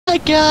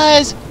Alright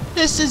guys,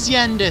 this is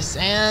Yendis,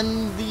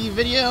 and the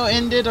video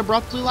ended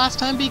abruptly last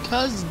time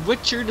because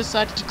Witcher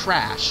decided to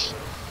crash.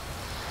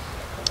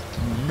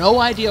 No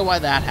idea why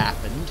that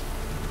happened.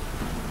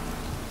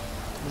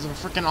 It was a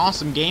freaking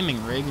awesome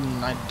gaming rig,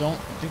 and I don't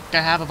think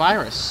I have a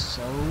virus,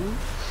 so...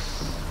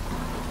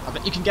 I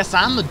bet you can guess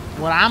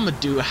what I'm gonna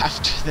do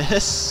after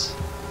this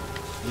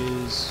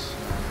is...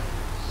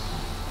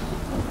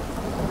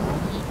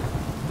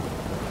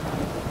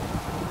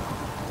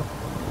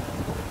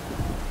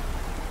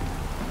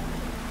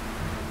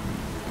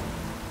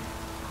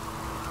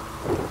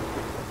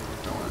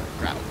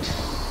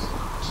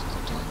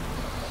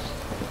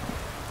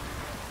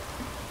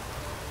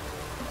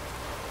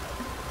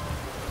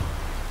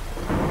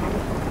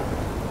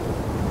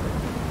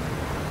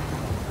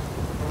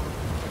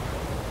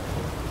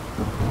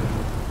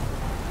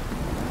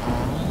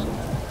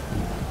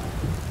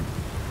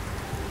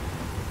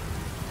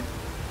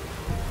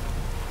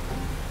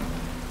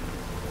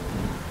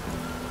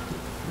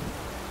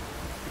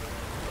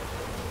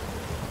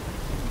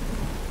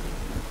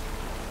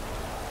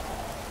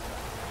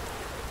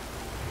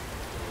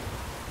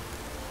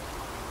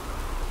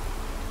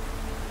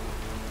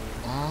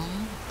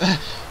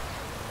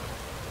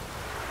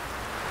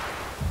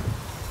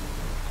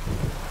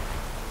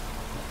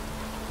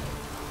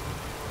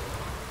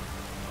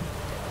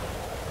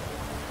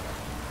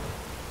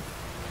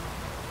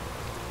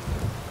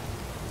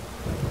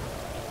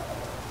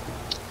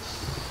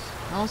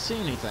 I don't see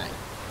anything.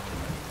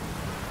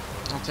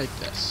 I'll take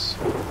this.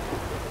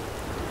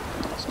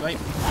 Swipe.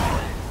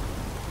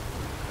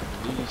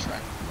 Delete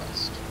track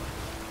request.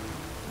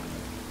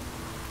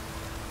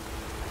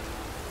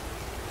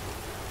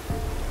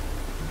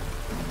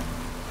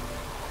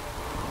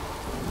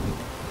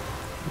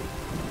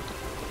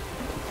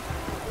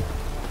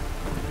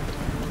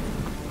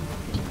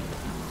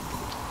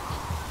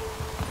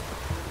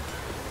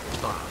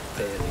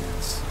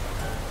 Barbarians.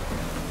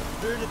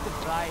 Heard of the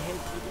Dryhead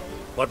today?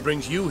 What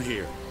brings you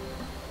here?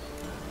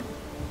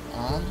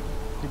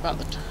 You're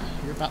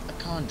about the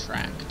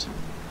contract.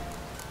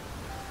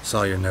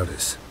 Saw your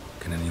notice.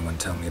 Can anyone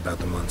tell me about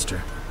the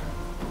monster?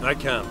 I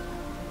can.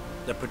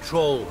 The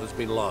patrol has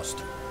been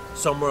lost.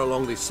 Somewhere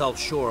along the south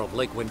shore of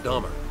Lake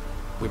Windammer.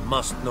 We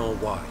must know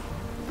why.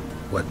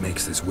 What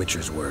makes this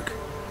Witcher's work?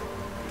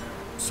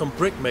 Some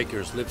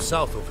brickmakers live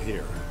south of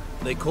here.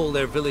 They call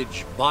their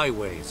village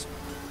byways.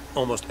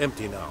 Almost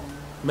empty now.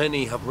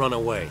 Many have run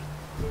away.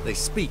 They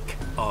speak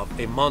of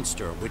a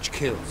monster which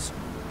kills.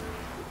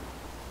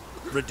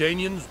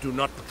 Redanians do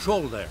not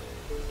patrol there.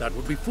 That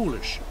would be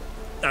foolish.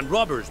 And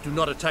robbers do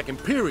not attack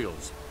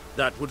Imperials.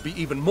 That would be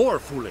even more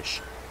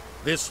foolish.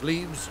 This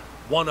leaves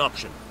one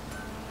option.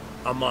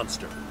 A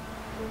monster.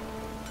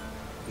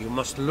 You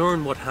must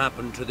learn what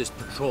happened to this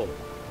patrol.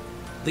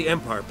 The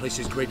Empire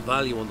places great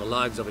value on the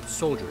lives of its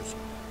soldiers.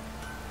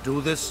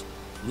 Do this,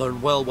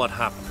 learn well what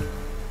happened.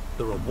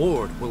 The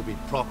reward will be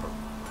proper.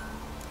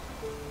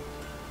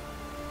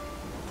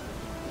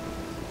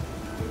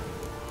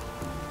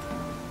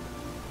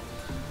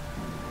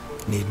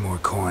 Need more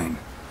coin.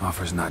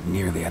 Offer's not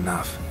nearly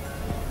enough.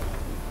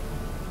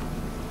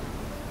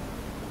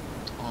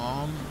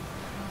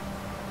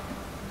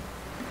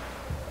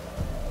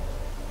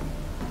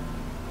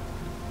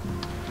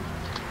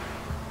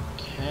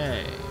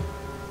 Okay.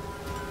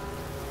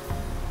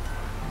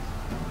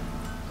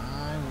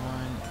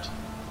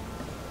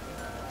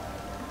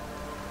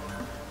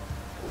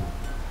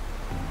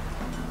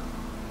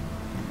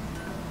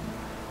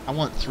 I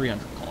want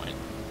 300 coin.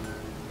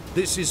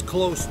 This is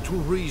close to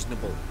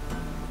reasonable.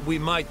 We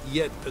might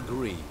yet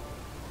agree.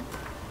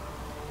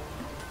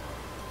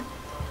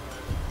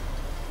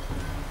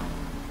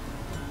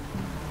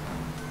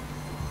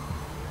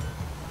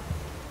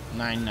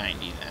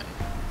 $9.90 then.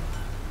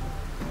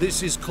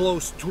 This is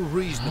close to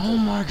reasonable. Oh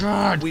my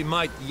god! We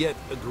might yet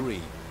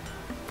agree.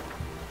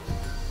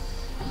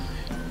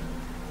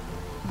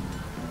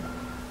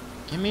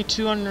 Give me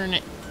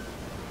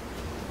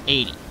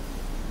 280.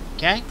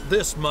 Okay?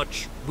 This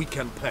much we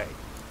can pay.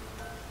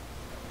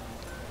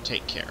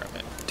 Take care of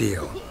it.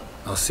 Deal.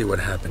 I'll see what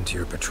happened to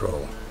your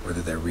patrol,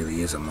 whether there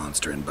really is a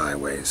monster in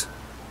byways.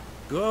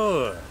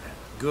 Good.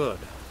 Good.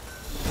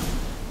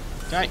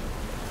 Okay.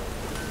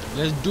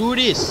 Let's do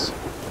this.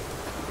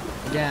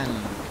 Again.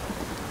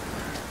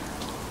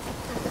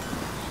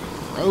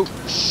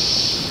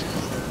 Roach.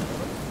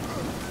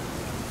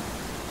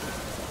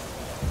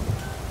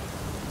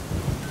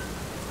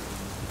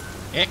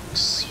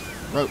 X.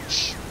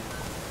 Roach.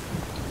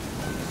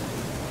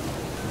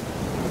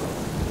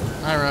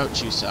 Hi,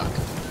 Roach, you suck.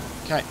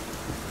 Okay.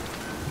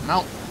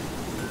 Mount.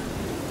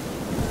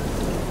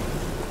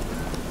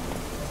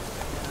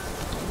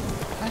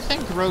 I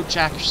think Roach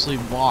actually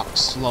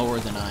walks slower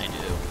than I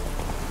do.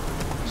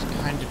 It's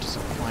kind of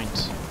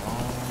disappointing.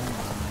 Oh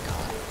my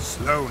god.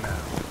 Slow now.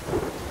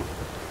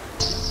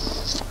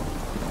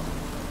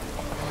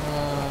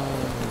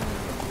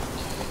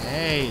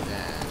 Okay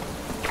then.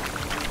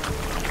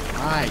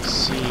 I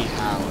see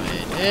how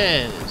it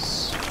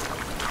is.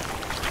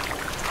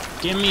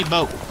 Give me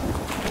both.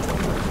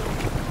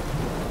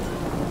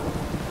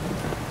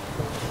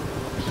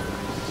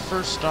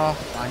 first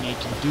off, I need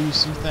to do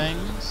some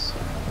things.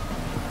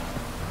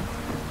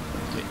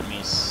 Get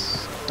me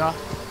stuff.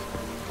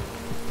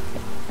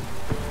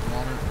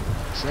 Water.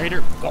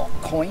 Trader. Got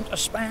coin to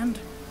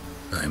spend?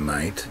 I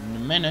might. In a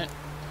minute.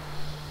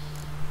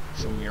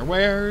 Show me your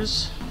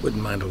wares.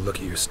 Wouldn't mind a look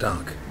at your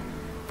stock.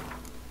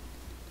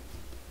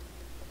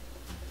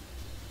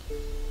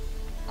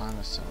 I'm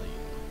gonna sell you.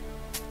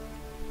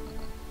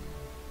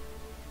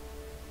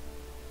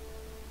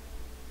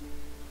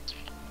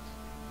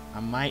 I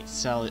might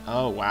sell it.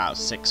 Oh wow,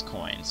 6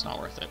 coins. Not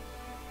worth it.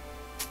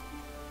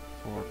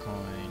 4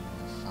 coin,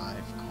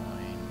 5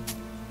 coin.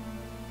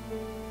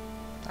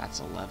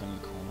 That's 11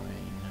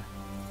 coin.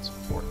 It's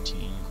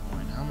 14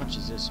 coin. How much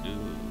is this?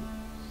 Ooh.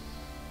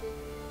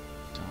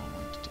 Don't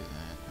want to do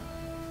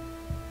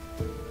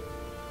that.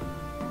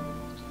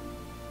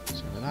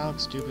 So that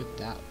looks stupid.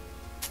 That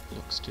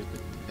looks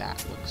stupid.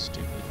 That looks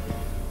stupid.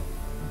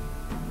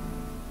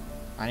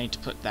 I need to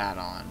put that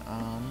on.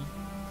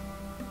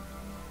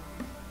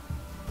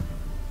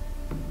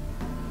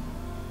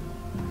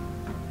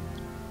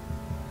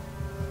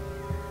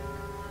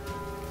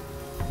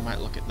 Might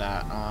look at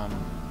that.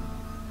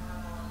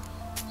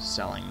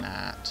 Selling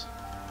that.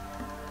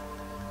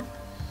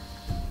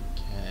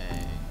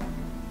 Okay.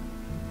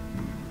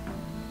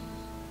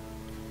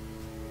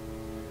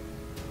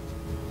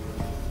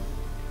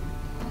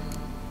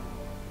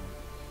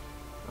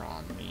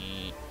 Raw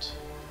meat.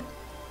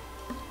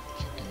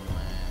 Chicken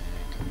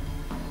leg.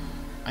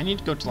 I need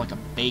to go to like a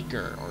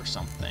baker or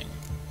something.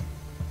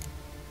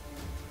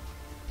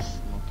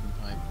 Smoking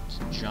pipes.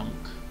 Junk.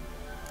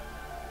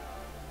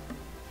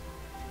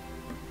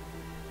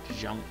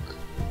 Junk.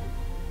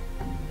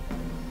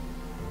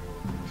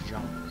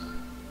 Junk.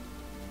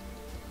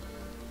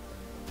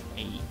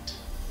 8.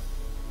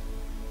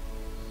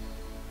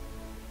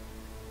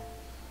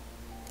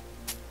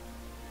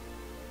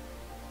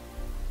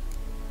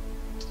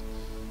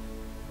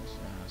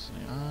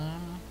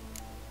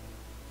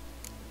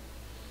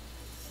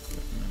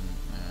 Equipment,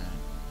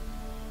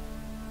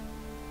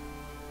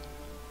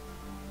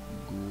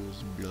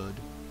 ghoul's blood.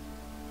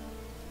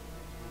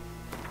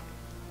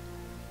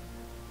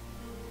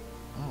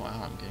 Oh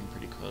wow, I'm getting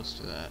pretty close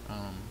to that.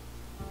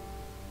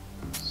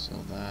 So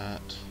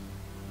that.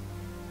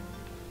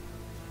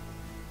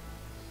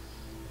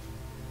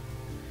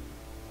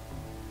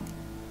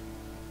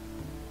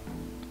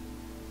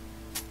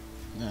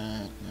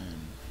 That, then.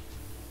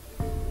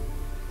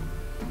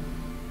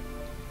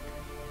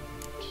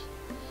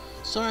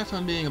 Sorry if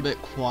I'm being a bit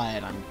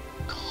quiet, I'm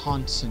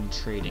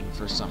concentrating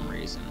for some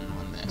reason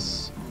on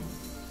this.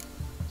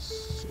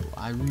 So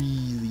I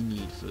really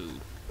need food.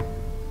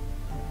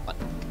 But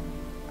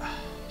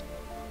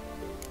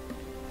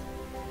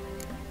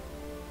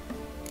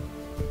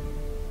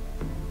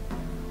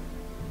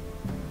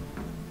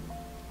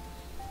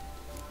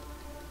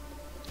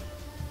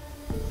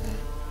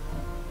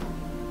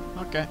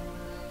okay.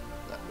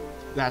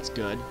 That's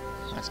good.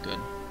 That's good.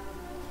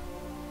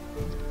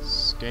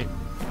 Escape.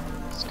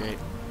 Escape.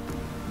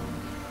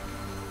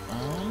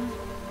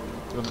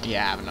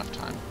 Yeah, I have enough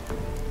time.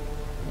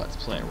 Let's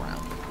play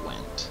around with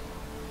Gwent.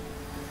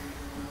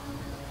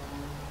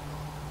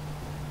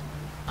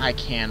 I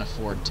can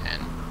afford 10.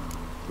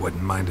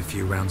 Wouldn't mind a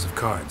few rounds of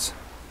cards.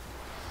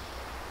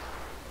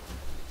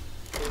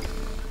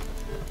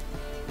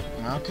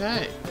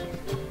 Okay.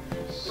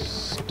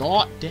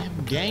 Start them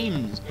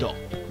games, doc.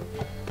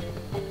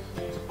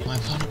 I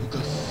want to go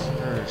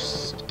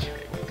first.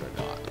 Okay, what do I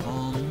got?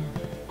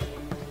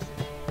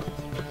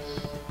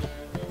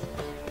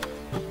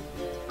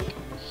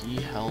 He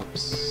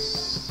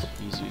helps.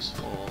 He's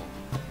useful.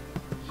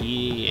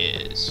 He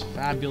is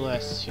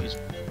fabulous. He's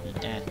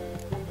dead.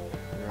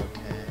 You're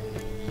okay.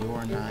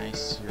 You're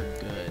nice. You're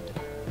good.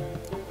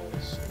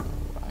 So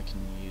I can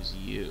use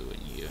you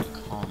and you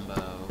in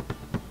combo.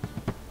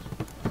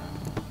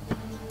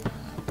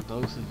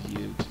 Both of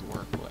you to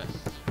work with.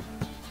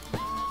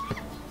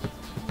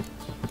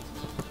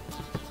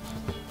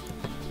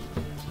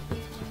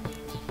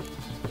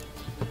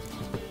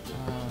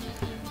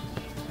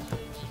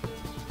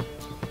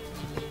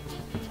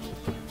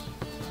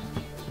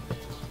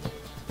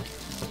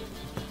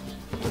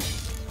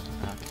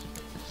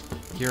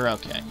 You're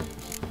okay.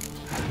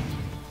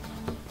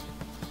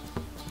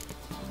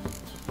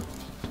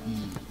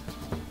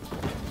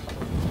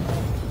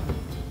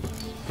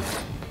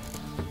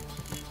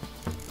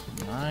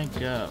 I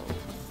go.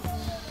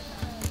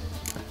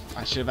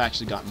 I should have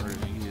actually gotten rid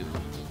of you.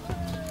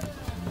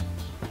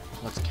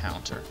 Let's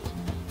counter.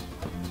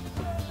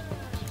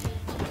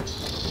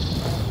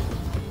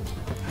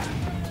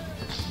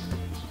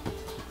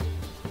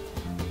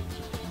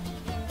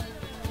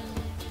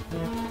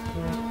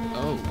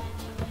 Oh.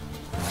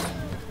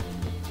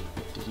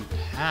 Did he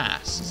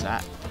pass? Is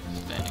that the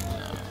thing,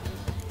 though?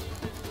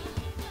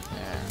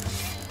 There.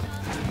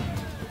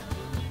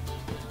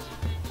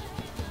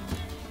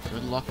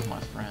 Good luck, my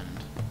friend.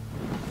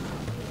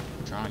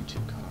 Drawing 2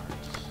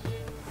 cards.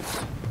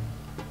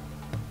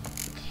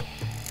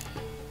 Okay.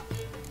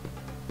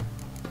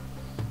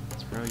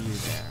 Throw you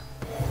there.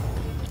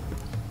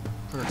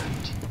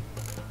 Perfect.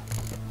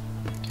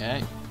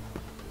 Okay.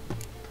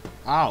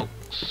 Oh.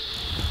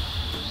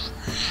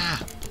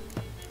 Crap.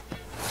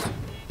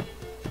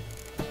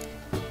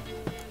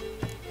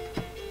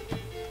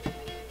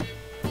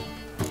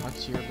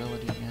 What's your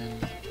ability again?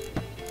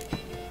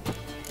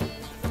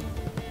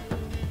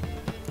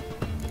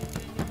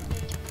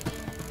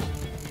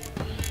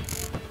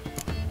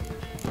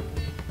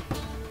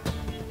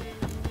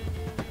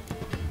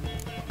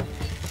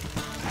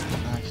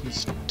 I can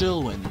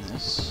still win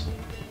this.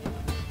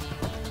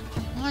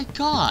 My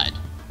God!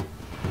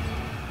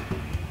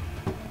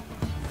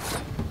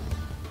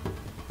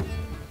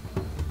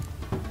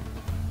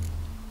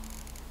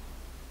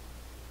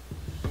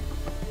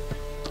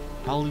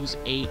 I'll lose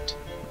 8.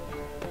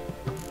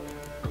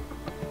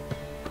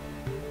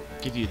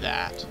 Give you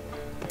that.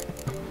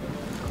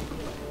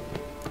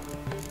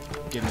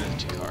 Give me the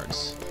 2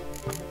 cards.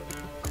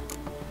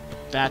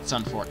 That's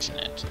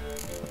unfortunate.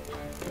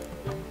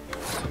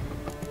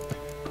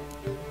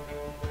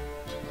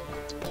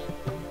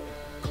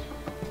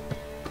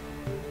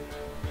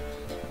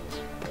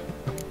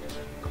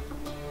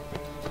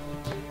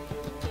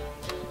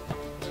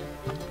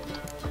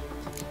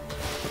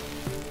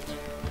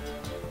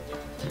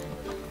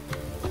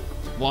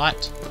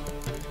 What?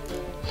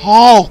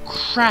 Oh,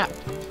 crap!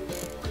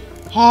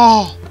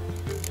 Oh!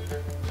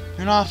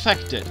 You're not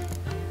affected.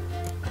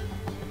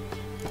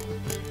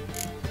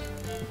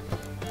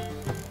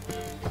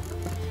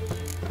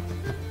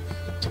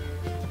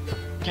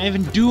 Can't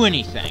even do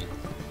anything.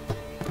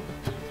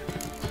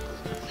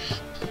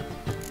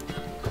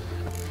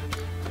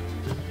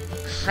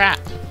 Crap.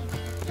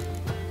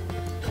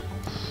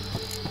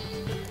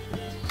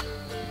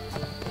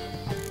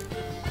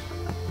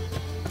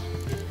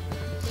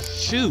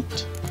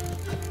 Shoot!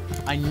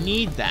 I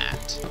need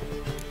that.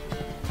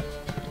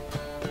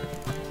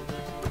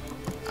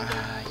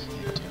 I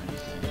can't do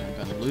anything. I'm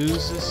gonna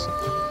lose this.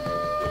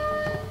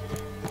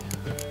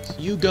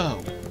 You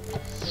go.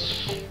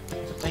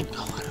 Thank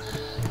God.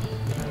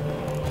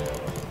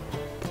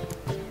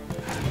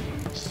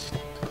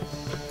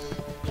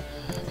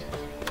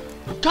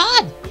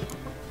 God!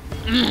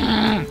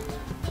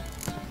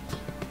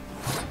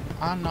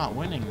 I'm not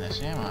winning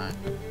this, am I?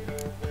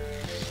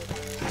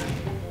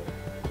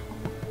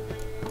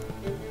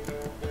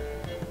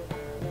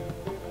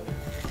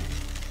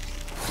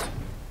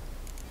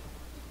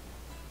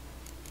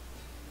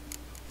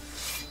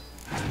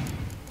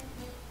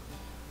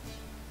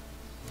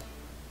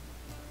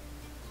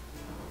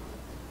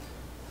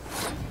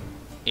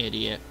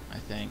 Idiot, I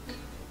think.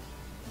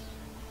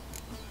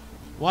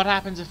 What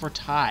happens if we're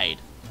tied?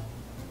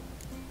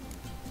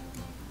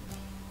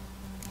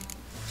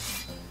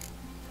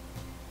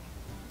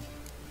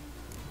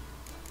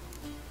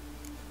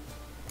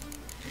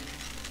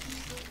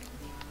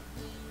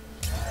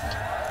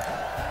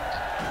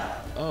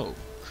 Oh,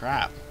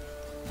 crap.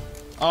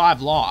 Oh,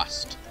 I've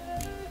lost.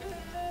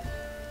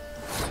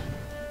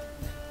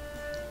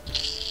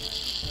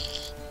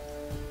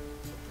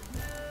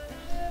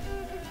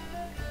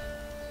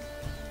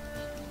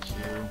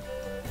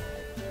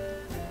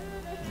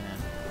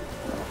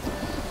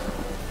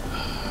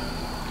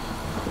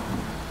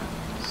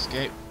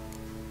 Escape.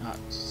 Not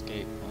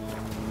escape.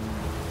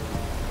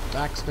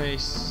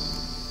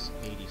 Backspace.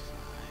 85.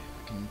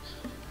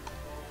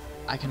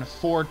 I can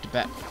afford to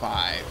bet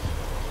 5.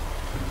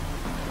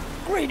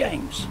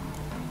 Greetings. Show me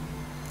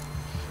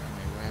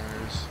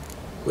wares.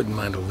 Wouldn't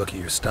mind a look at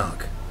your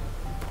stock.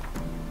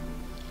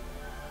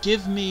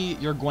 Give me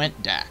your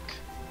Gwent deck.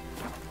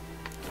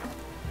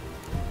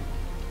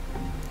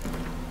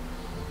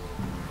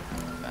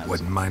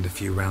 Wouldn't mind a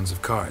few rounds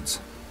of cards.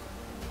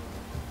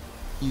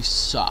 You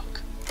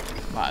suck,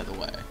 by the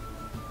way.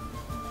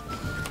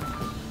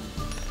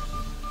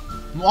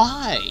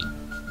 Why?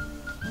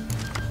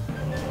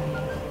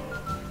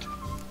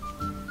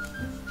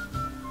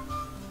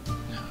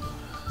 No.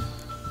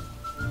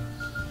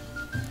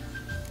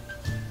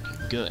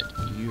 Okay, good.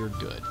 You're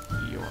good.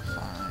 You're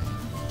fine.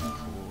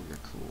 Cool.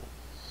 You're cool.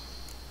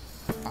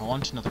 I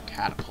want another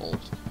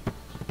catapult.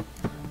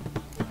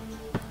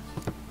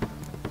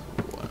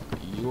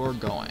 You're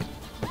going.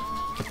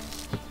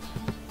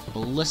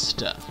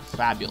 Ballista.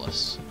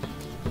 Fabulous.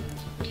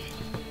 Okay.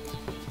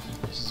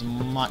 This is a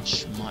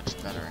much,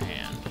 much better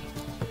hand.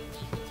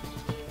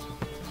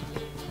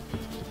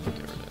 Get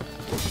rid of that.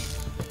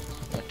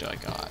 What do I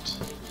got?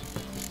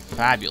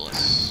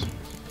 Fabulous.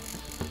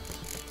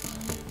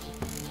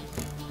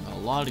 A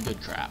lot of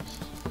good crap.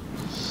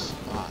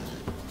 Spot.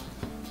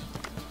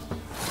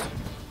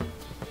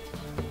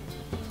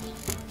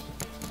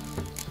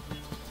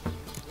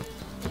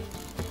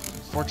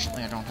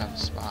 Unfortunately, I don't have a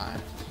spy.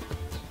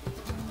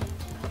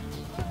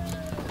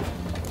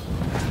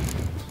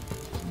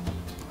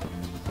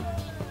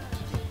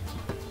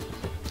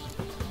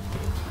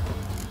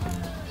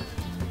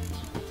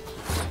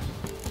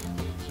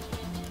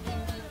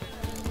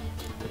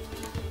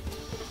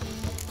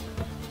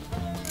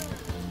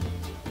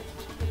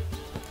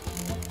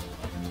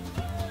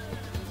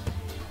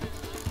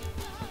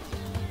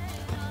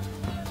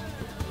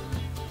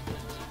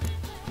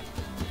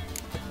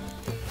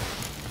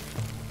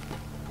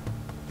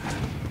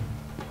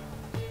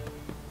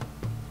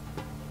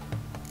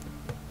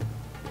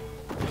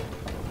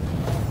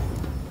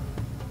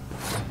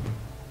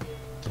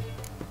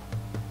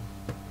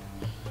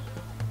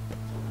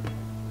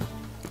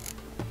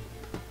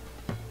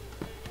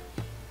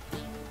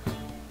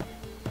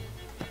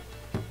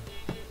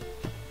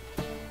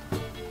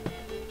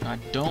 I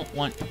don't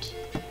want...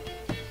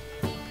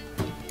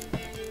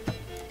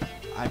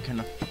 I can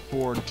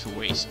afford to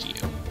waste you.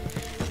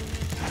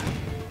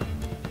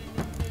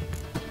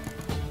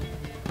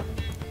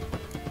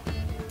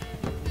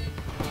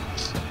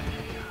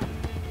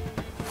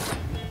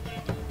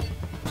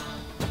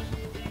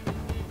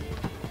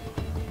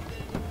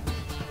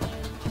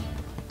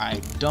 I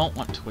don't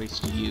want to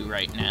waste you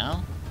right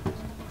now. In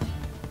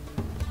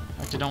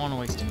fact, I don't want to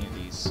waste any of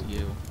these.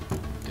 You.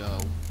 Go.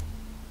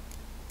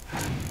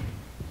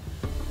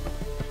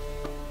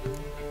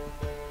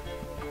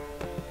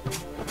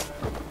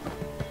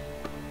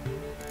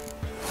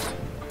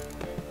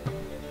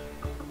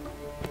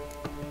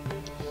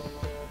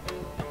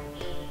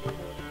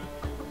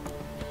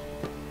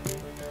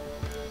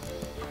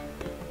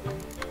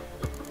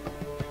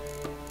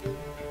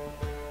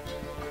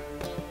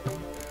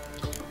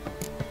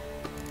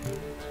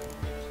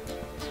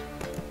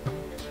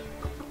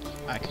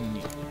 I can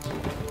use.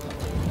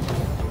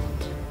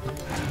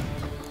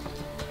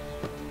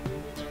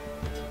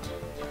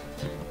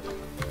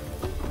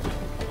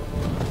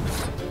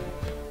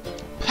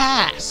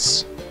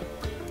 Pass!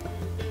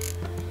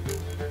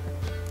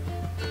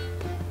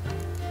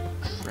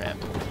 Crap.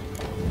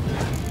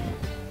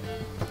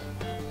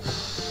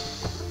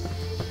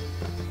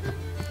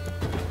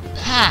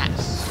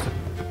 Pass!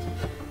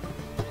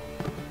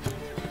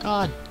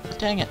 God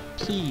dang it,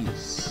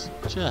 please.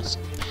 Just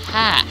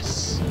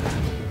pass.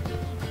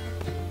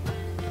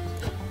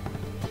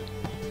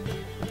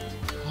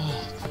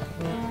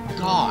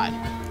 God.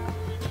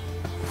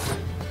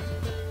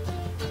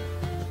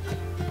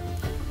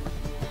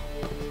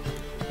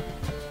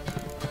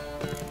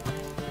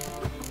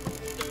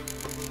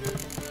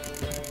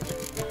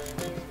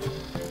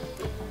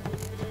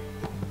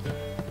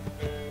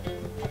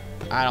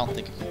 I don't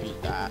think I can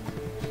beat that.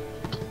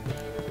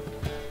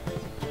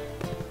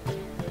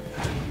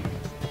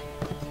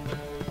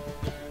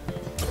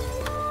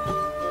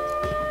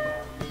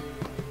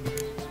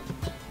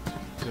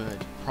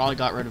 Good. Probably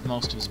got rid of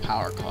most of his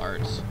power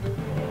cards.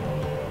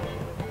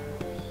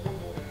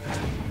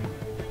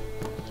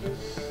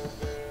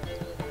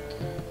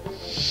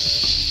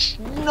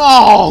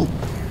 No!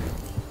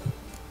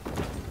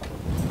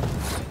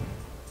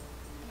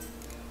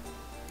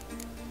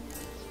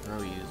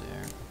 Throw you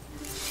there.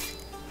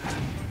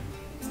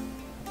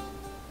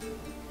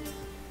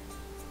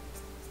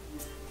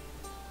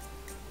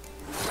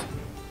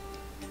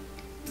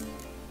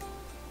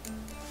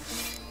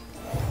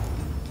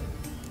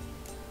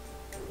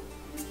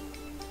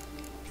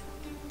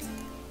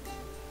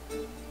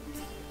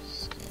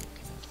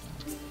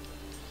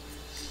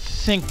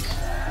 Think.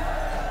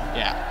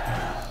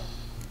 Yeah.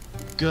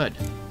 Good.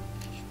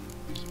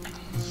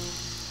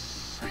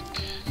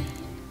 Frick.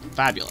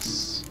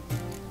 Fabulous.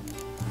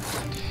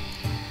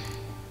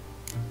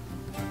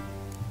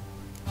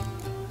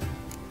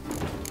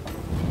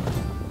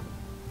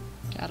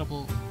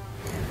 Catapult.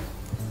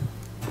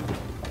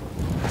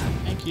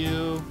 Thank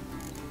you.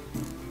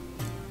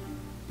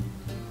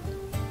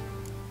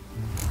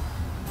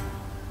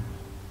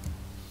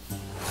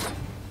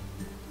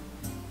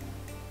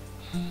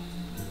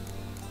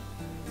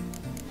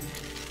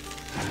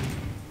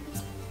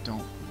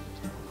 Don't.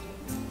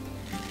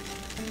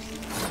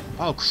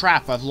 Oh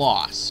crap, I've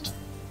lost.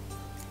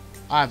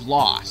 I've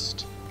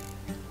lost.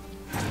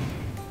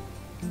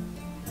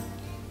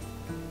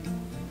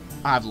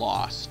 I've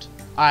lost.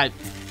 I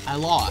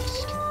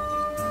lost.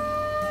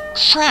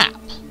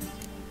 Crap!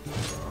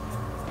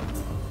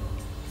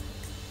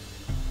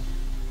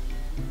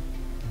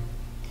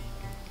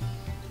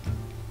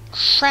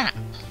 Crap!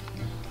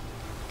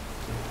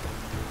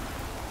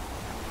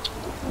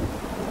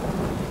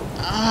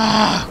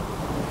 Ah!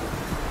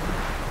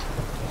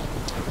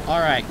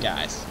 Alright,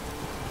 guys.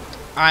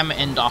 I'm gonna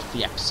end off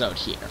the episode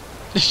here.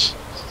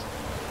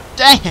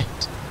 Dang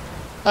it!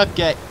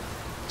 Okay.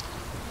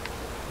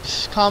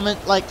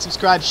 Comment, like,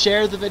 subscribe,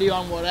 share the video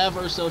on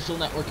whatever social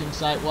networking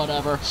site,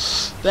 whatever.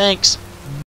 Thanks.